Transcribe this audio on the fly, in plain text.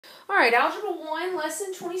Alright, Algebra 1,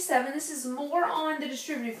 Lesson 27. This is more on the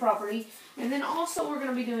distributive property. And then also we're going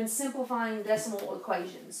to be doing simplifying decimal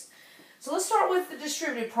equations. So let's start with the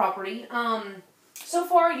distributive property. So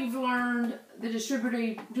far you've learned the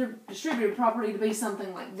distributive property to be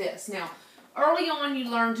something like this. Now, early on you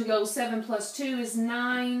learned to go 7 plus 2 is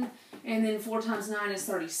 9, and then 4 times 9 is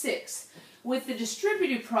 36. With the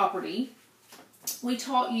distributive property, we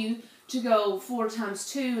taught you to go 4 times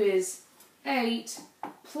 2 is 8,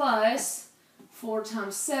 plus 4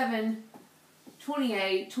 times 7,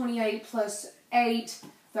 28, 28 plus 8,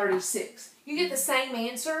 36. You get the same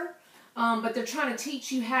answer, but they're trying to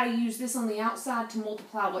teach you how to use this on the outside to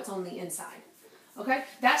multiply what's on the inside. Okay?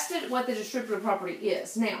 That's what the distributive property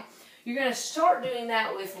is. Now, you're going to start doing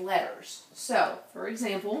that with letters. So, for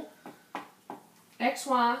example,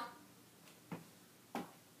 xy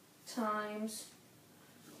times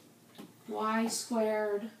y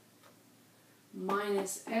squared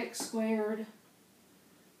minus x squared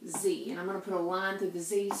z. And I'm going to put a line through the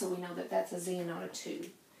z so we know that that's a z and not a 2.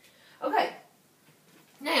 Okay.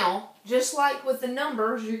 Now, just like with the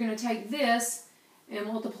numbers, you're going to take this and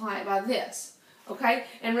multiply it by this. Okay?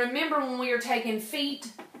 And remember when we were taking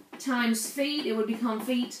feet times feet, it would become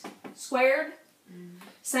feet squared.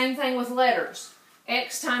 Same thing with letters.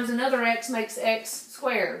 X times another x makes x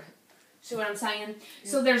squared. See what I'm saying? Yep.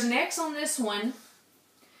 So there's an x on this one,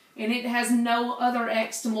 and it has no other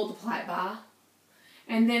x to multiply it by.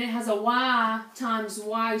 And then it has a y times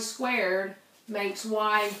y squared makes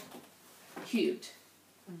y cubed.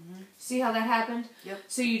 See how that happened? Yep.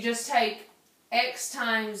 So you just take x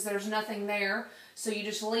times, there's nothing there, so you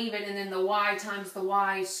just leave it, and then the y times the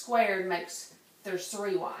y squared makes, there's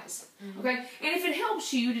 3 y's. Okay? And if it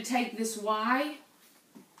helps you to take this y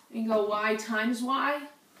and go y times y,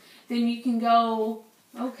 then you can go,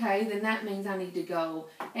 okay, then that means I need to go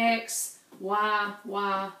x, y,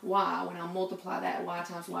 y, y, when I multiply that y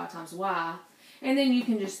times y, and then you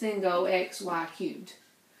can just then go x, y cubed.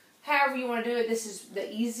 However you want to do it, this is the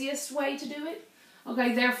easiest way to do it.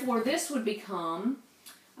 Okay, therefore this would become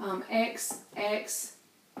x, x,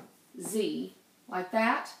 z, like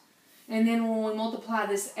that. And then when we multiply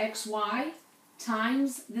this xy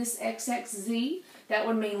times this xxz, that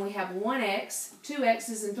would mean we have 1 x, 2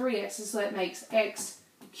 x's, and 3 x's, so that makes x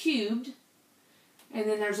cubed. And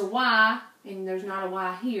then there's a y, and there's not a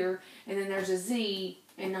y here, and then there's a z,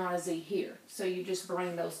 and not a z here. So you just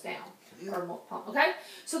bring those down. Okay?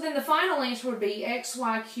 So then the final answer would be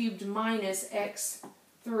xy cubed minus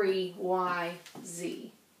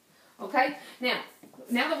x3yz. Okay? Now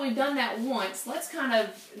that we've done that once, let's kind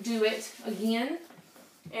of do it again.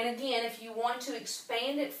 And again, if you want to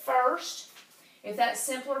expand it first, if that's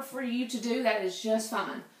simpler for you to do, that is just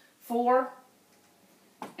fine. 4xy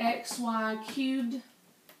cubed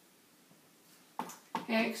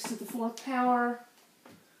x to the 4th power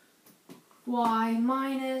y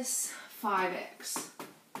minus 5x.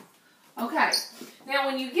 Okay, now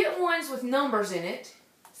when you get ones with numbers in it,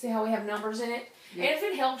 see how we have numbers in it? Yep. And if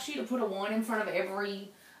it helps you to put a 1 in front of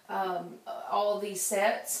every, all of these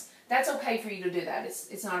sets, that's okay for you to do that.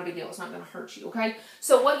 It's not a big deal. It's not going to hurt you, okay?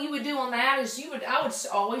 So what you would do on that is I would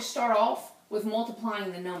always start off with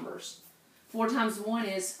multiplying the numbers. 4 times 1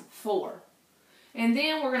 is 4. And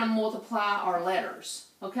then we're going to multiply our letters,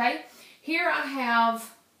 okay? Here I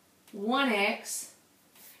have 1x,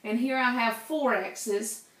 and here I have 4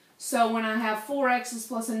 x's. So when I have 4 x's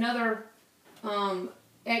plus another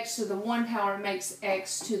x to the 1 power, it makes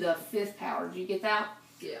x to the 5th power. Do you get that?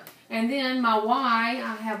 Yeah. And then my y,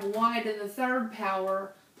 I have y to the 3rd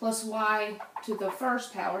power plus y to the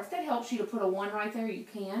 1st power. If that helps you to put a 1 right there, you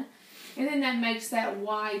can. And then that makes that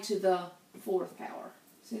y to the 4th power.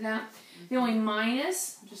 See that? Then we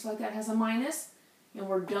minus, just like that has a minus, and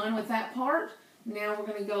we're done with that part. Now we're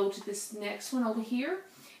going to go to this next one over here.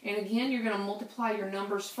 And again, you're going to multiply your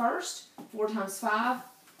numbers first. 4 times 5,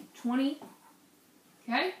 20.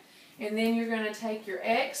 Okay? And then you're going to take your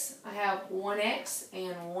x. I have 1x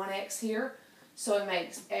and 1x here. So it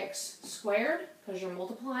makes x squared because you're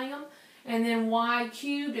multiplying them. And then y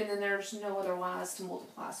cubed, and then there's no other y's to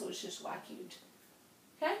multiply, so it's just y cubed.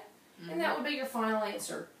 Okay? And that would be your final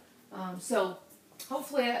answer. So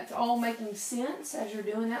hopefully that's all making sense as you're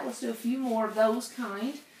doing that. Let's do a few more of those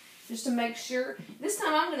kind, just to make sure. This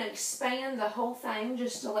time I'm going to expand the whole thing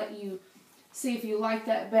just to let you see if you like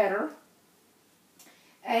that better.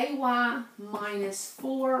 Ay minus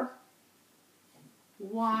 4y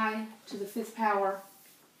to the 5th power.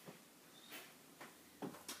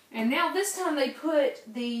 And now this time they put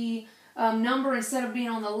the number, instead of being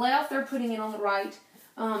on the left, they're putting it on the right.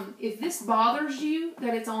 If this bothers you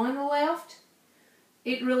that it's on the left,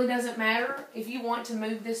 it really doesn't matter if you want to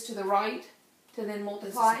move this to the right to then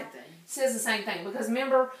multiply. It says the same thing. Because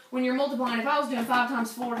remember, when you're multiplying, if I was doing 5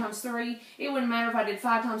 times 4 times 3, it wouldn't matter if I did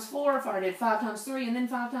 5 times 4, if I did 5 times 3, and then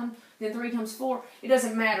 3 times 4. It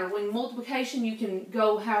doesn't matter. When multiplication, you can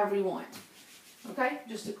go however you want. Okay?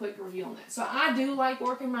 Just a quick review on that. So I do like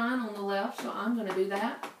working mine on the left, so I'm going to do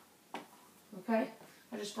that. Okay?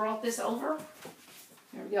 I just brought this over.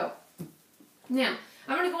 There we go. Now,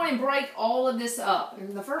 I'm going to go ahead and break all of this up.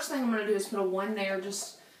 And the first thing I'm going to do is put a 1 there.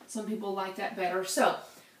 Just some people like that better. So,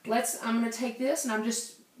 I'm going to take this and I'm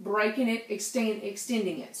just breaking it,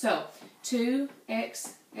 extending it. So,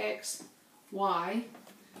 2x, x, y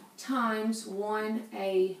times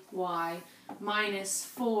 1ay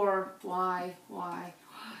minus 4y, y,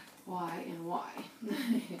 and y.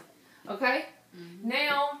 Okay? Mm-hmm.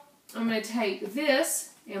 Now, I'm going to take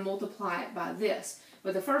this and multiply it by this.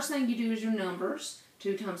 But the first thing you do is your numbers.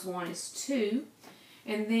 2 times 1 is 2.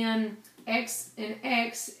 And then x and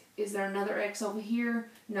x, is there another x over here?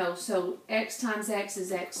 No, so x times x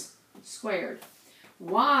is x squared.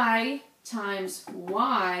 Y times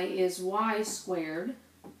y is y squared.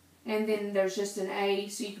 And then there's just an a,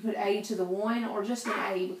 so you can put a to the 1 or just an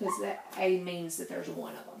a because that a means that there's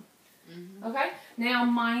one of them. Mm-hmm. Okay, now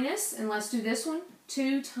minus, and let's do this one.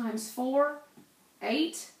 2 times 4,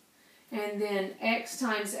 8. And then x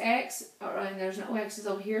times x, and there's no x's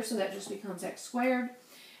over here, so that just becomes x squared.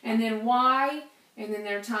 And then y, and then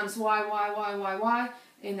there times y,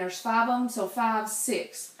 and there's 5 of them, so 5,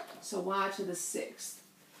 6. So y to the 6th.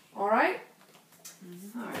 All right?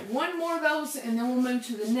 Mm-hmm. All right, one more of those, and then we'll move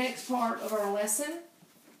to the next part of our lesson.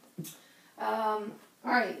 All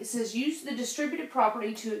right, it says use the distributive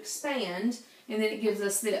property to expand, and then it gives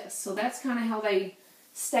us this. So that's kind of how they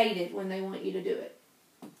state it when they want you to do it.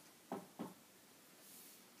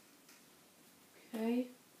 Okay.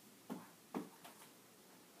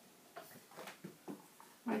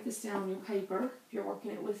 Write this down on your paper if you're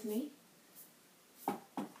working it with me.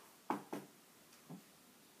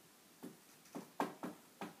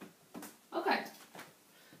 Okay.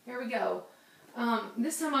 Here we go.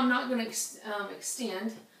 This time I'm not going to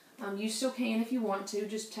extend. You still can if you want to.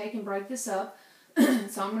 Just take and break this up.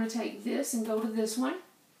 So I'm going to take this and go to this one.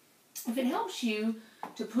 If it helps you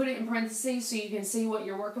to put it in parentheses so you can see what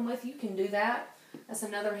you're working with, you can do that. That's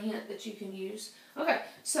another hint that you can use. Okay,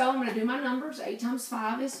 so I'm going to do my numbers. 8 times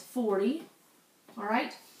 5 is 40.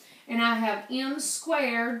 Alright? And I have m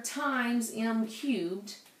squared times m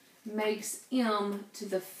cubed makes m to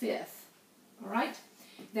the 5th. Alright?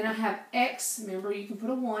 Then I have x. Remember, you can put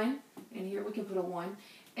a 1. And here we can put a 1.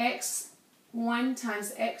 x, 1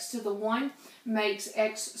 times x to the 1 makes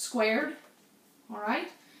x squared. Alright?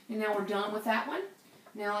 And now we're done with that one.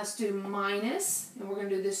 Now let's do minus, and we're going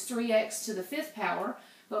to do this 3x to the 5th power.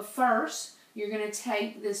 But first, you're going to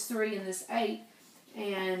take this 3 and this 8,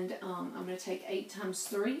 and I'm going to take 8 times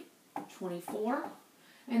 3, 24.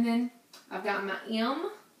 And then I've got my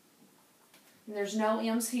m, and there's no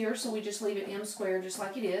m's here, so we just leave it m squared just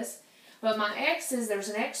like it is. But my x's, there's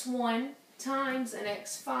an x1 times an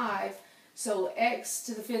x5, so x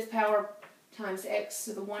to the 5th power times x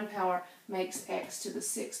to the 1 power makes x to the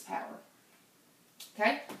 6th power.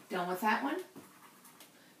 Okay, done with that one.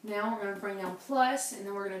 Now we're going to bring down plus, and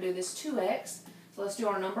then we're going to do this 2x. So let's do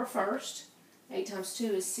our number first. 8 times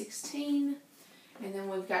 2 is 16. And then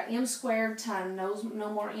we've got m squared times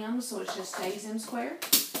no more m, so it just stays m squared.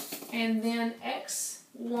 And then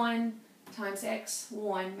x1 times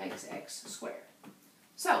x1 makes x squared.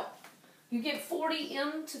 So, you get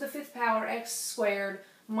 40m to the 5th power x squared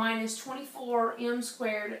minus 24m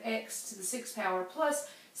squared x to the 6th power plus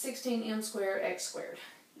 16m squared x squared.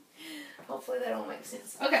 Hopefully that all makes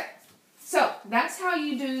sense. Okay, so that's how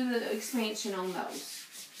you do the expansion on those.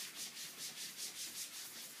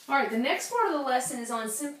 Alright, the next part of the lesson is on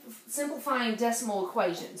simplifying decimal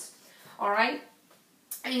equations. Alright,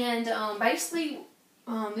 and basically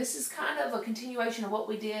this is kind of a continuation of what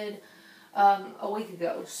we did a week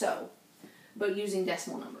ago, so, but using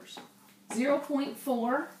decimal numbers.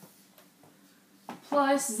 0.4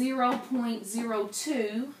 plus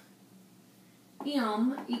 0.02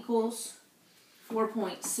 m equals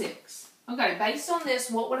 4.6. Okay, based on this,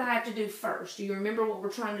 what would I have to do first? Do you remember what we're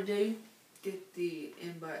trying to do? Get the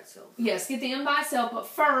m by itself. Yes, get the m by itself, but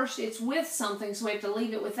first it's with something, so we have to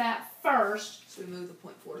leave it with that first. So we move the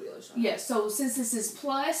 0.4 to the other side. Yes, so since this is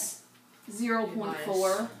plus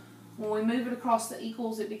 0.4, when we move it across the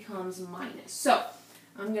equals, it becomes minus. So,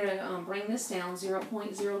 I'm going to bring this down.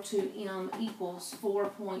 0.02 m equals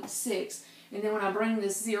 4.6. And then when I bring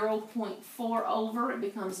this 0.4 over, it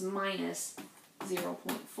becomes minus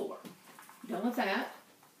 0.4. Done with that.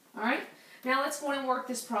 Alright? Now let's go ahead and work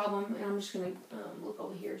this problem, and I'm just going to look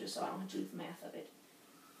over here just so I don't have to do the math of it.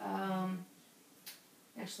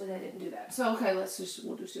 Actually, they didn't do that. So, okay, we'll just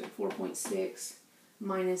do it. 4.6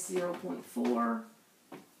 minus 0.4.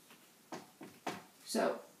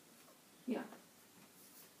 So, yeah,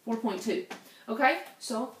 4.2. Okay,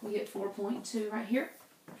 so we get 4.2 right here.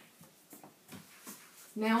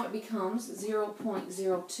 Now it becomes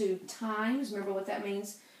 0.02 times, remember what that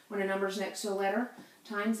means when a number is next to a letter,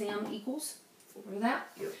 times m equals, remember that?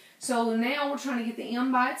 Yep. So now we're trying to get the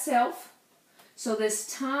m by itself. So this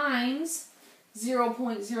times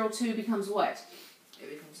 0.02 becomes what? It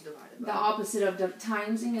becomes divided by. The opposite of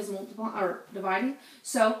timesing is multiplying or dividing.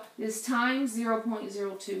 So this times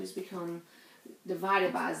 0.02 has become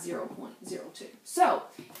divided by 0.02. So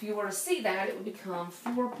if you were to see that, it would become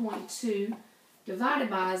 4.2 divided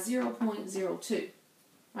by 0.02,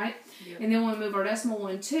 right? Yep. And then we'll move our decimal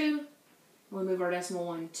 1, 2. We'll move our decimal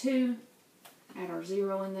 1, 2. Add our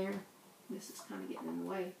 0 in there. This is kind of getting in the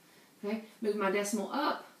way. Okay, move my decimal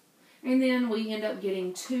up. And then we end up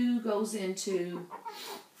getting 2 goes into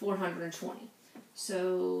 420.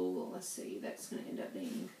 So let's see, that's going to end up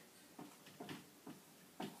being,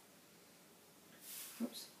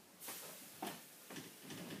 oops,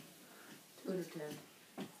 210.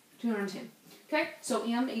 210. Okay, so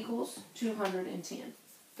m equals 210.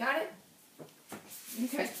 Got it?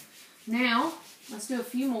 Okay, now let's do a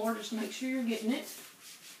few more just to make sure you're getting it.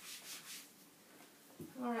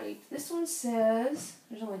 Alright, this one says,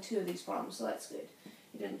 there's only 2 of these problems, so that's good.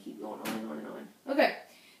 It doesn't keep going on and on and on. Okay,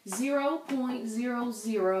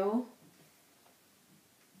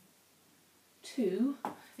 0.002,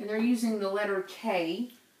 and they're using the letter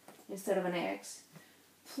K instead of an X,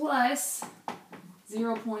 plus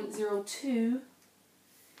 0.02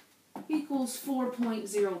 equals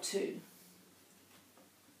 4.02.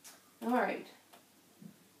 Alright.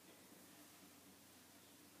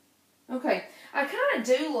 Okay, I kind of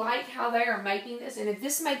do like how they are making this, and if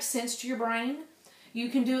this makes sense to your brain, you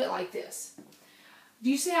can do it like this. Do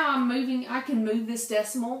you see how I'm moving? I can move this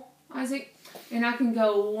decimal, Isaac, and I can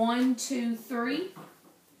go 1, 2, 3,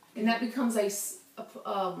 and that becomes a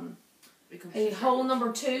whole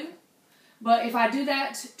number 2. But if I do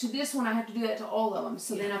that to this one, I have to do that to all of them.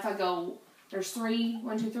 So then if I go, there's 3,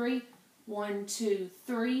 1, 2, 3, 1, 2,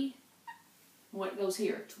 3. What goes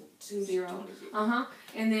here? 2, 0.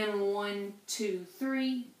 And then 1, 2,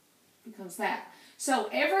 3 becomes that. So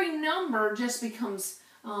every number just becomes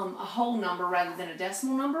a whole number rather than a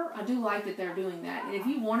decimal number. I do like that they're doing that. And if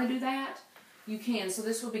you want to do that, you can. So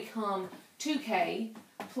this will become 2K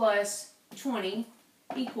plus 20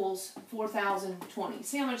 equals 4,020.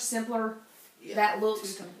 See how much simpler that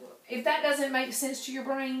looks? If that doesn't make sense to your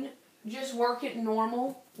brain, just work it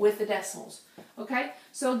normal with the decimals. Okay?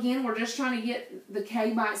 So again, we're just trying to get the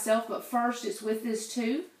K by itself, but first it's with this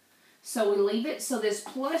 2. So we leave it. So this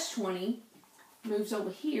plus 20 moves over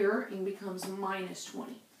here and becomes minus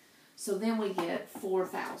 20. So then we get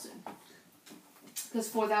 4,000. Because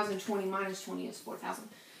 4,020 minus 20 is 4,000.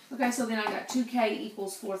 Okay, so then I got 2K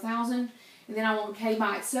equals 4,000. And then I want K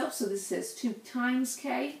by itself, so this says 2 times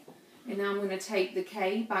K. And now I'm going to take the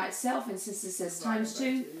K by itself, and since it says times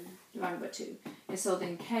 2, divided by 2. And so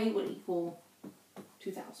then K would equal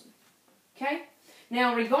 2,000. Okay?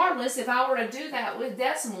 Now, regardless, if I were to do that with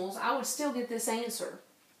decimals, I would still get this answer.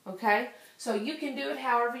 Okay? So you can do it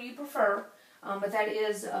however you prefer, but that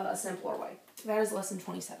is a simpler way. That is lesson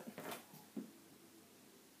 27.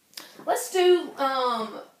 Let's do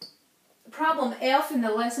problem F in the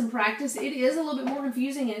lesson practice. It is a little bit more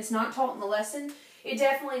confusing, and it's not taught in the lesson. It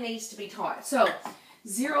definitely needs to be taught. So,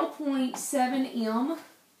 0.7m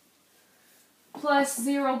plus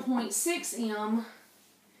 0.6m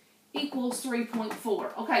equals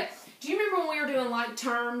 3.4. Okay, do you remember when we were doing like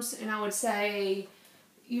terms, and I would say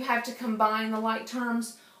you have to combine the like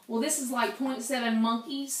terms? Well, this is like 0.7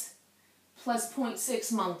 monkeys plus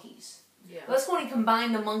 0.6 monkeys. Yeah. Let's go ahead and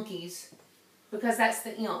combine the monkeys because that's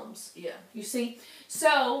the m's. Yeah. You see?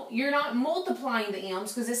 So, you're not multiplying the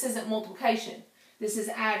m's because this isn't multiplication. This is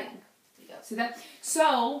adding. Yeah. See that?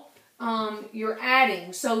 So, you're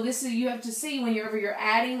adding. So, this is, you have to see whenever you're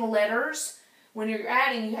adding letters, when you're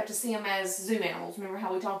adding, you have to see them as zoom animals. Remember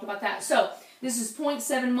how we talked about that? So, this is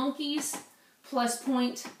 0.7 monkeys plus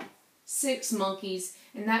 0.6 monkeys,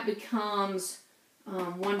 and that becomes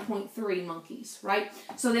 1.3 monkeys, right?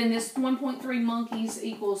 So, then this 1.3 monkeys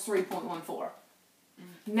equals 3.14.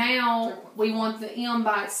 Now, we want the m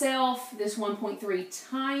by itself, this 1.3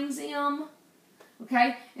 times m.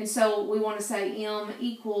 Okay, and so we want to say m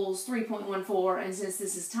equals 3.14, and since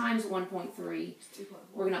this is times 1.3,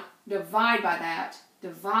 we're going to divide by that,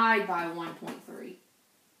 divide by 1.3.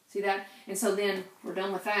 See that? And so then we're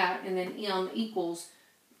done with that, and then M equals,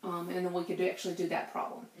 and then we could actually do that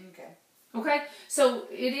problem. Okay. Okay? So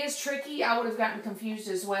it is tricky. I would have gotten confused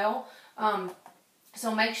as well.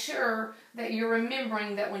 So make sure that you're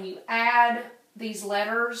remembering that when you add these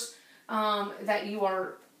letters, that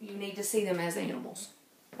you need to see them as animals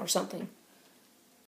or something.